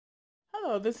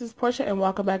Hello, this is Portia and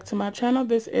welcome back to my channel.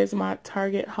 This is my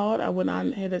Target haul I went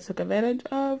on here that took advantage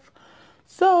of.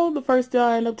 So the first deal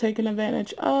I ended up taking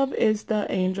advantage of is the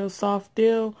Angel Soft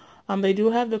deal. They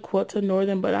do have the Quilted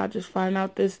Northern, but I just find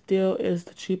out this deal is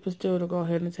the cheapest deal to go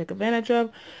ahead and take advantage of.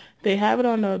 They have it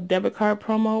on a debit card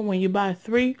promo. When you buy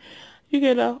 3, you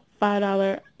get a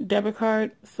 $5 debit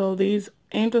card. So these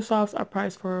Angel Softs are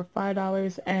priced for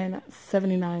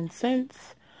 $5.79.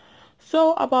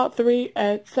 So I bought 3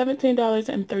 at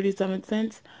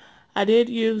 $17.37. I did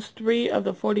use 3 of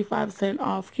the 45-cent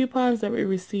off coupons that we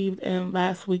received in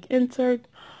last week's insert.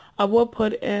 I will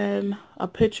put in a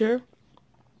picture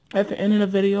at the end of the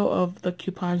video of the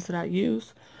coupons that I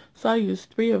used. So I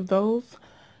used 3 of those.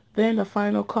 Then the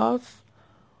final cost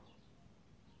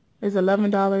is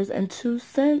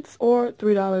 $11.02 or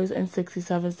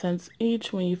 $3.67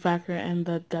 each when you factor in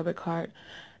the debit card.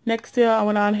 Next deal I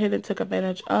went on ahead and took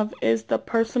advantage of is the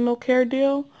personal care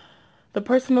deal. The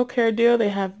personal care deal, they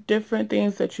have different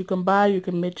things that you can buy. You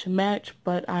can mix and match,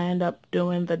 but I end up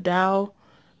doing the Dow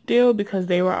deal because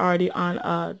they were already on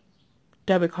a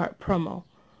debit card promo.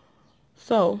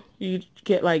 So you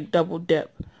get like double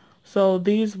dip. So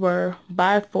these were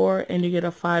buy 4 and you get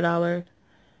a $5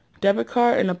 debit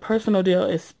card, and the personal deal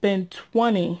is spend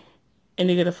 20 and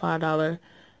you get a $5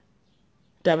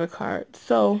 debit card.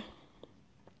 So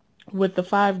with the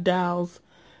 5 Dows,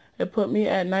 it put me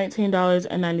at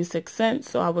 $19.96.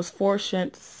 So I was 4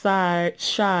 cents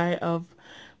shy of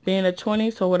being a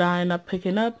 20. So what I end up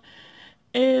picking up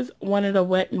is one of the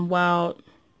Wet n Wild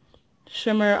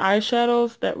shimmer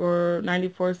eyeshadows that were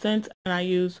 94 cents, and I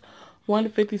used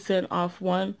 150 cents off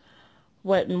one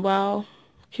Wet n Wild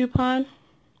coupon.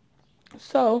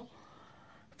 So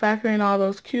factoring all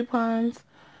those coupons,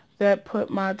 that put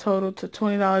my total to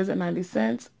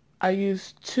 $20.90. I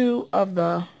used 2 of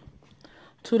the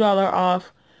 $2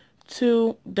 off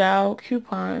 2 Dow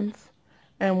coupons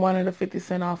and 1 of the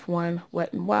 50-cent off one Wet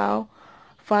n Wild.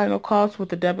 Final cost with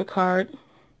the debit card,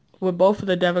 with both of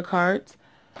the debit cards,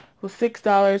 was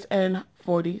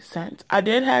 $6.40. I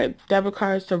did have debit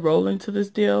cards to roll into this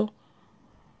deal.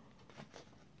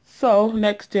 So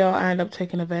next deal I end up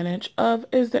taking advantage of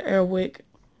is the Airwick.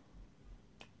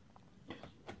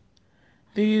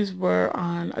 These were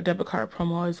on a debit card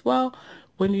promo as well.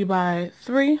 When you buy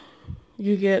 3,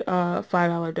 you get a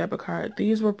 $5 debit card.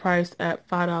 These were priced at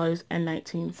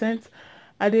 $5.19.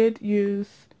 I did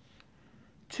use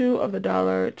 2 of the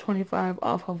 $1.25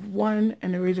 off of one,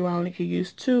 and the reason why I only could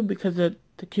use 2 because the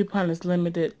coupon is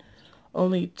limited,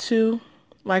 only 2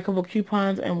 likable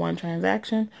coupons in one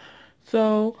transaction.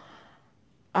 So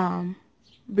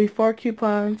before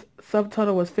coupons,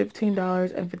 subtotal was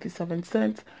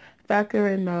 $15.57. Factor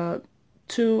in the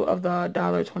 2 of the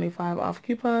 $1.25 off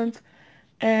coupons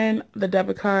and the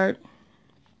debit card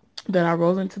that I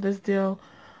rolled into this deal.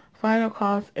 Final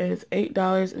cost is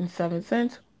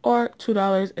 $8.07 or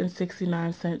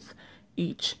 $2.69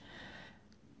 each.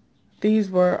 These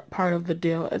were part of the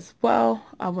deal as well.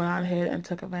 I went on ahead and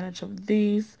took advantage of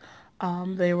these.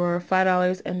 They were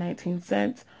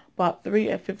 $5.19. Bought 3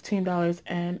 at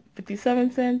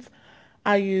 $15.57.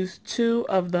 I used 2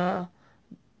 of the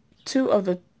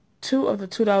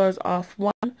 $2 off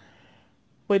one,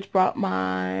 which brought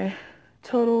my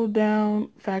total down,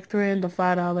 factor in the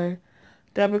 $5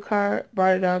 debit card,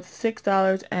 brought it down to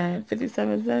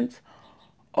 $6.57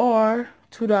 or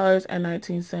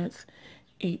 $2.19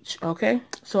 each. Okay,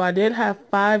 so I did have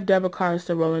 5 debit cards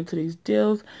to roll into these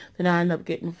deals. Then I ended up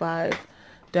getting 5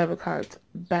 debit cards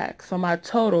back. So my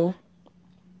total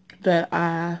that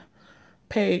I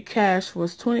paid cash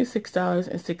was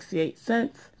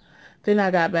 $26.68. Then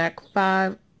I got back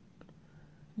 5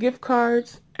 gift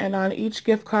cards, and on each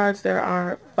gift cards there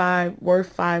are 5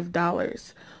 worth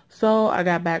 $5. So I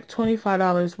got back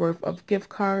 $25 worth of gift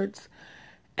cards.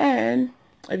 And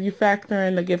if you factor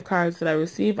in the gift cards that I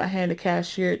received, I handed the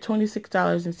cashier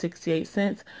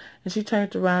 $26.68, and she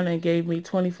turned around and gave me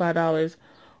 $25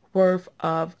 worth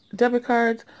of debit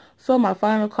cards. So my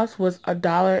final cost was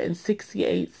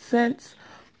 $1.68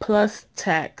 plus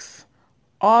tax.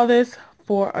 All this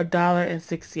for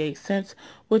 $1.68,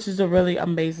 which is a really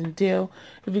amazing deal.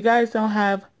 If you guys don't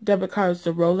have debit cards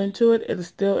to roll into it, it'll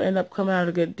still end up coming out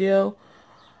a good deal.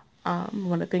 I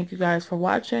want to thank you guys for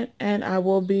watching, and I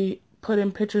will be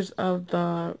putting pictures of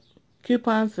the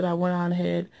coupons that I went on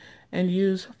ahead and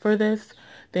used for this.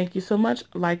 Thank you so much.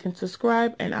 Like and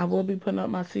subscribe, and I will be putting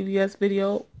up my CVS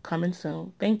video coming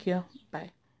soon. Thank you. Bye.